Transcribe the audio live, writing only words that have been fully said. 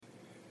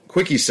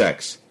Quickie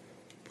sex,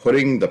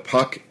 putting the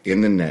puck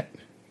in the net.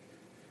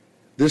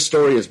 This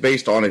story is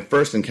based on a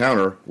first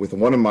encounter with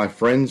one of my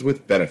friends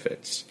with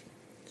benefits.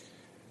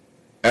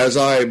 As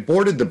I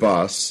boarded the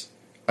bus,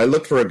 I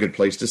looked for a good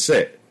place to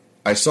sit.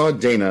 I saw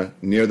Dana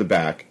near the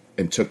back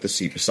and took the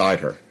seat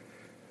beside her.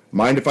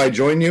 Mind if I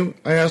join you?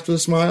 I asked with a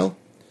smile.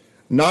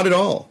 Not at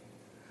all.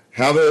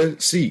 Have a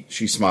seat,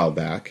 she smiled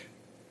back.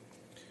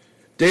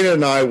 Dana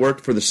and I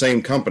worked for the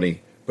same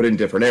company, but in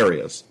different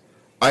areas.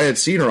 I had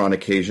seen her on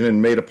occasion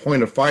and made a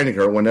point of finding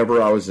her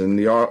whenever I was in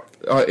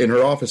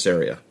her office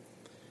area.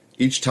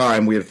 Each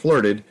time we had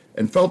flirted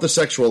and felt the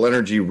sexual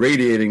energy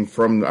radiating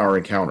from our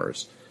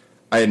encounters.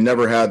 I had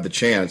never had the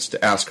chance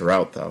to ask her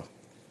out, though.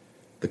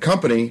 The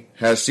company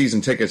has season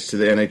tickets to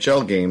the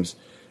NHL games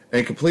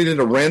and completed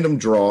a random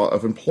draw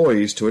of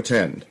employees to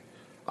attend.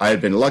 I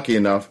had been lucky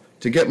enough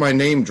to get my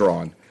name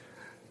drawn.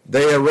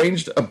 They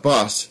arranged a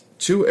bus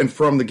to and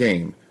from the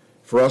game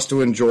for us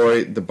to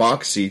enjoy the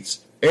box seats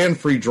and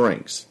free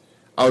drinks.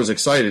 I was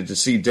excited to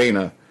see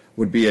Dana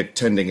would be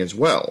attending as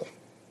well.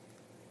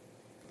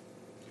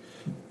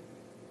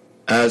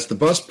 As the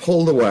bus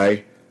pulled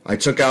away, I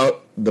took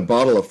out the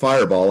bottle of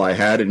Fireball I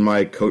had in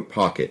my coat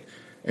pocket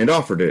and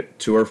offered it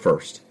to her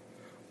first.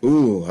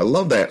 Ooh, I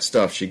love that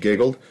stuff, she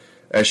giggled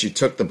as she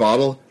took the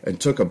bottle and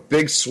took a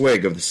big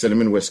swig of the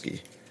cinnamon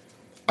whiskey.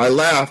 I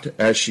laughed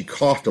as she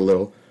coughed a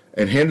little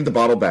and handed the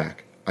bottle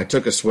back. I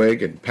took a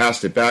swig and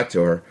passed it back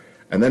to her,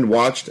 and then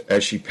watched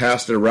as she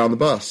passed it around the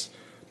bus.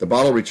 The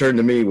bottle returned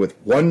to me with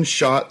one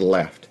shot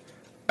left.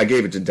 I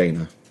gave it to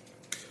Dana.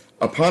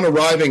 Upon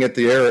arriving at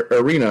the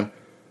arena,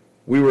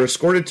 we were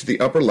escorted to the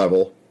upper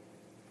level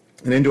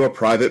and into a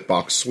private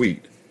box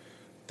suite.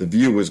 The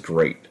view was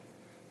great.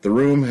 The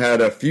room had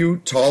a few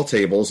tall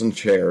tables and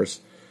chairs,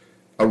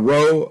 a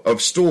row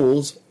of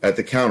stools at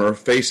the counter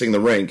facing the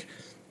rink,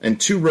 and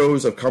 2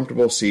 rows of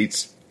comfortable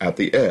seats at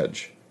the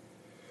edge.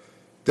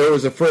 There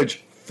was a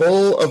fridge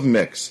full of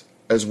mix,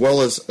 as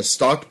well as a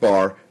stocked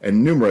bar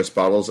and numerous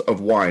bottles of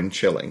wine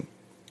chilling.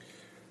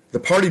 The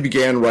party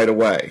began right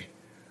away,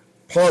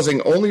 pausing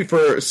only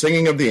for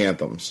singing of the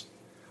anthems.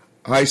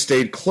 I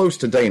stayed close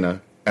to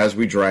Dana as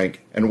we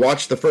drank and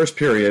watched the first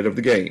period of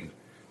the game.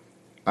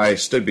 I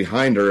stood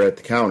behind her at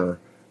the counter,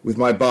 with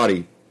my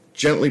body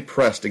gently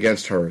pressed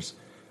against hers.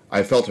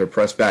 I felt her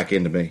press back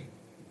into me.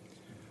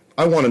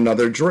 I want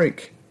another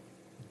drink.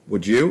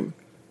 Would you?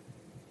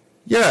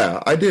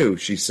 Yeah, I do,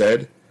 she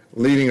said,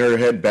 leaning her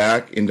head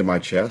back into my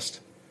chest.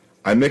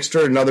 I mixed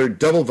her another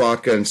double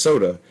vodka and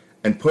soda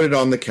and put it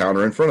on the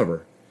counter in front of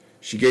her.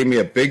 She gave me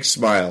a big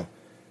smile,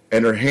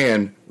 and her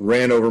hand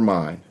ran over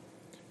mine.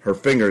 Her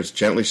fingers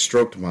gently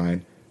stroked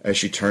mine as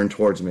she turned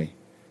towards me.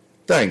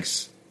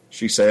 Thanks,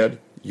 she said.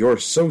 You're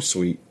so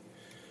sweet.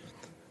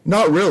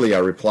 Not really, I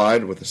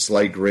replied with a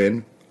slight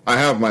grin. I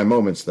have my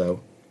moments,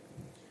 though.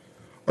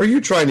 Are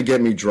you trying to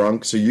get me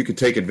drunk so you could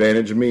take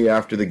advantage of me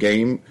after the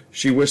game?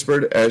 She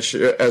whispered as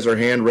her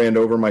hand ran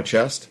over my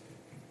chest.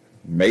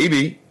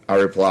 Maybe, I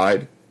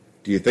replied.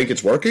 Do you think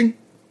it's working?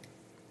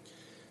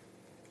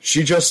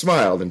 She just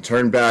smiled and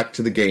turned back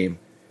to the game,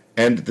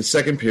 and the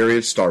second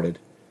period started.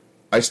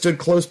 I stood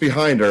close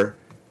behind her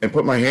and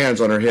put my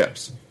hands on her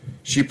hips.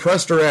 She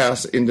pressed her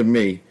ass into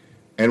me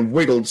and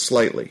wiggled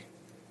slightly.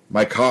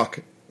 My cock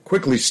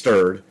quickly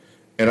stirred,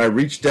 and I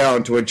reached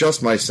down to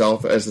adjust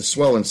myself as the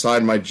swell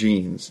inside my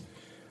jeans.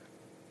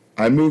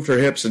 I moved her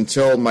hips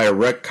until my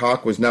erect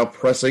cock was now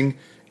pressing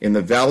in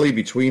the valley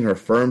between her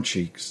firm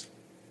cheeks.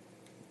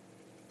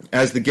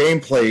 As the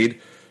game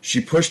played, she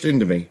pushed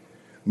into me,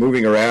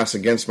 moving her ass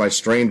against my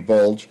strained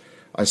bulge.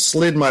 I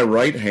slid my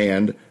right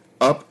hand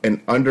up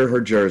and under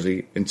her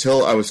jersey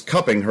until I was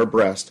cupping her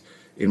breast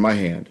in my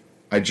hand.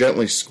 I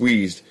gently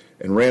squeezed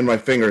and ran my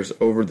fingers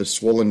over the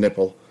swollen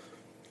nipple.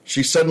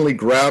 She suddenly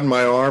grabbed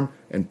my arm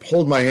and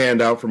pulled my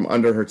hand out from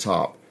under her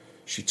top.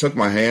 She took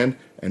my hand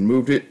and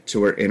moved it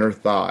to her inner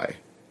thigh.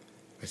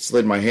 I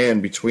slid my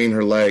hand between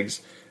her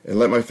legs and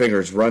let my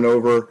fingers run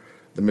over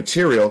the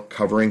material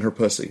covering her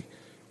pussy.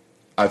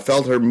 I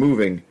felt her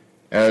moving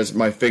as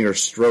my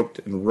fingers stroked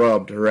and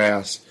rubbed her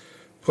ass,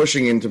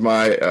 pushing into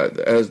my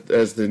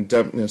as the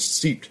dampness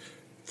seeped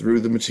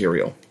through the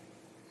material.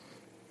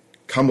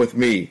 Come with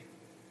me,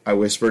 I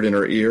whispered in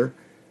her ear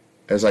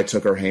as I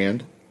took her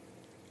hand.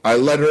 I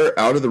led her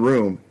out of the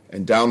room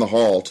and down the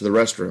hall to the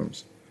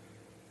restrooms.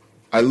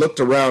 I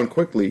looked around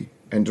quickly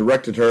and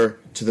directed her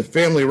to the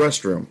family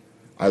restroom.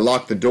 I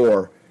locked the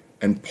door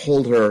and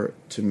pulled her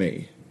to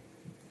me.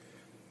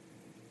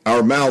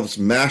 Our mouths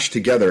mashed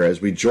together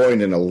as we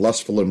joined in a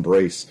lustful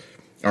embrace.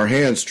 Our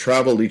hands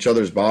traveled each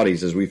other's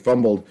bodies as we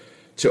fumbled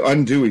to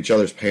undo each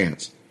other's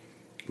pants.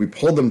 We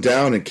pulled them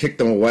down and kicked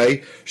them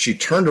away. She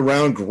turned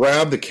around,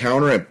 grabbed the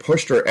counter, and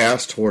pushed her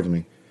ass toward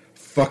me.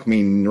 Fuck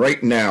me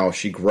right now,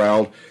 she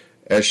growled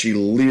as she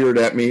leered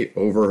at me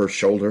over her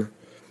shoulder.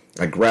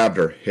 I grabbed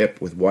her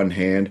hip with one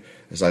hand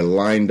as I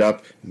lined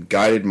up and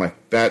guided my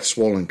fat,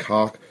 swollen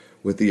cock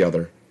with the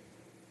other.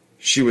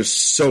 She was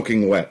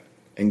soaking wet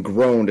and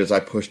groaned as I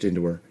pushed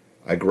into her.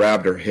 I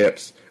grabbed her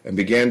hips and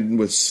began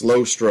with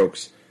slow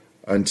strokes.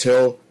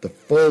 until the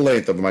full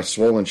length of my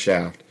swollen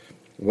shaft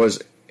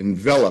was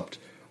enveloped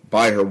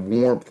by her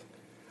warmth.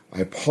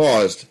 I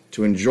paused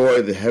to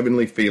enjoy the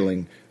heavenly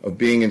feeling of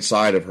being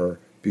inside of her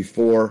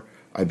before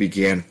I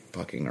began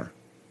fucking her.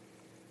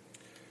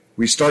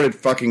 We started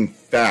fucking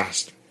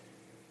fast,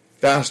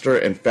 faster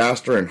and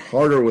faster and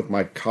harder with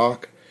my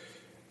cock.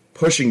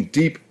 Pushing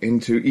deep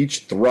into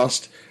each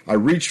thrust, I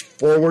reached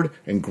forward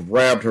and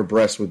grabbed her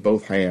breasts with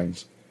both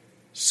hands,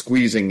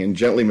 squeezing and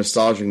gently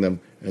massaging them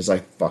as I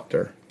fucked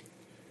her.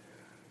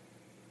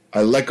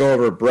 I let go of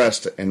her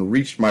breast and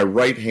reached my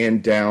right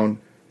hand down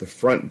the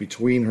front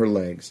between her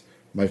legs.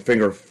 My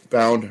finger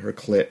found her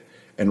clit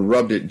and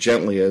rubbed it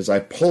gently as I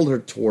pulled her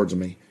towards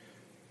me.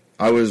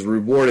 I was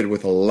rewarded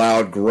with a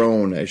loud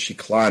groan as she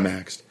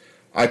climaxed.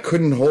 I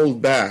couldn't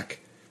hold back.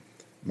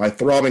 My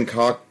throbbing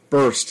cock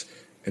burst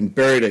and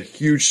buried a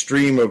huge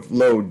stream of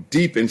load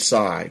deep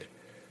inside.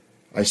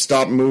 I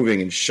stopped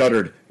moving and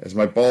shuddered as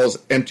my balls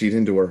emptied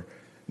into her,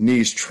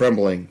 knees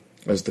trembling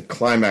as the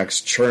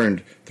climax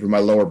churned through my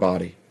lower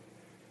body.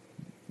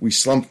 We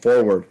slumped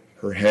forward,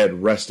 her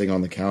head resting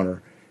on the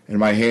counter, and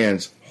my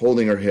hands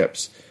holding her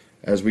hips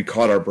as we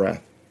caught our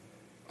breath.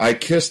 I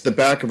kissed the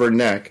back of her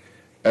neck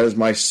as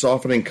my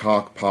softening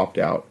cock popped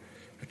out.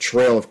 A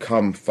trail of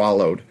cum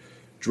followed,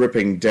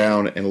 dripping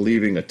down and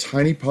leaving a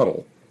tiny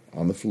puddle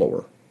on the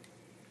floor.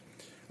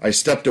 I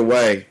stepped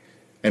away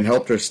and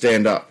helped her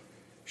stand up.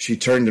 She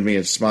turned to me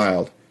and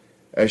smiled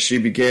as she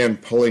began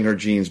pulling her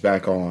jeans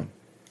back on.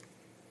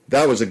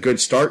 "That was a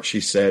good start,"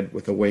 she said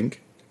with a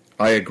wink.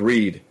 I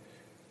agreed.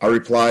 I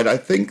replied, "I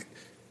think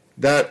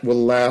that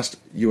will last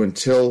you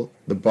until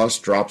the bus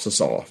drops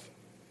us off."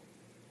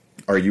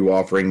 "Are you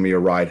offering me a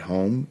ride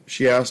home?"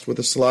 she asked with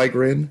a sly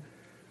grin.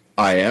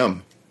 "I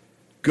am."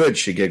 "Good,"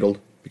 she giggled,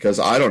 "because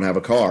I don't have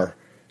a car."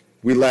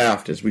 We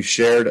laughed as we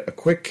shared a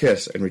quick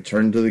kiss and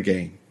returned to the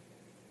game.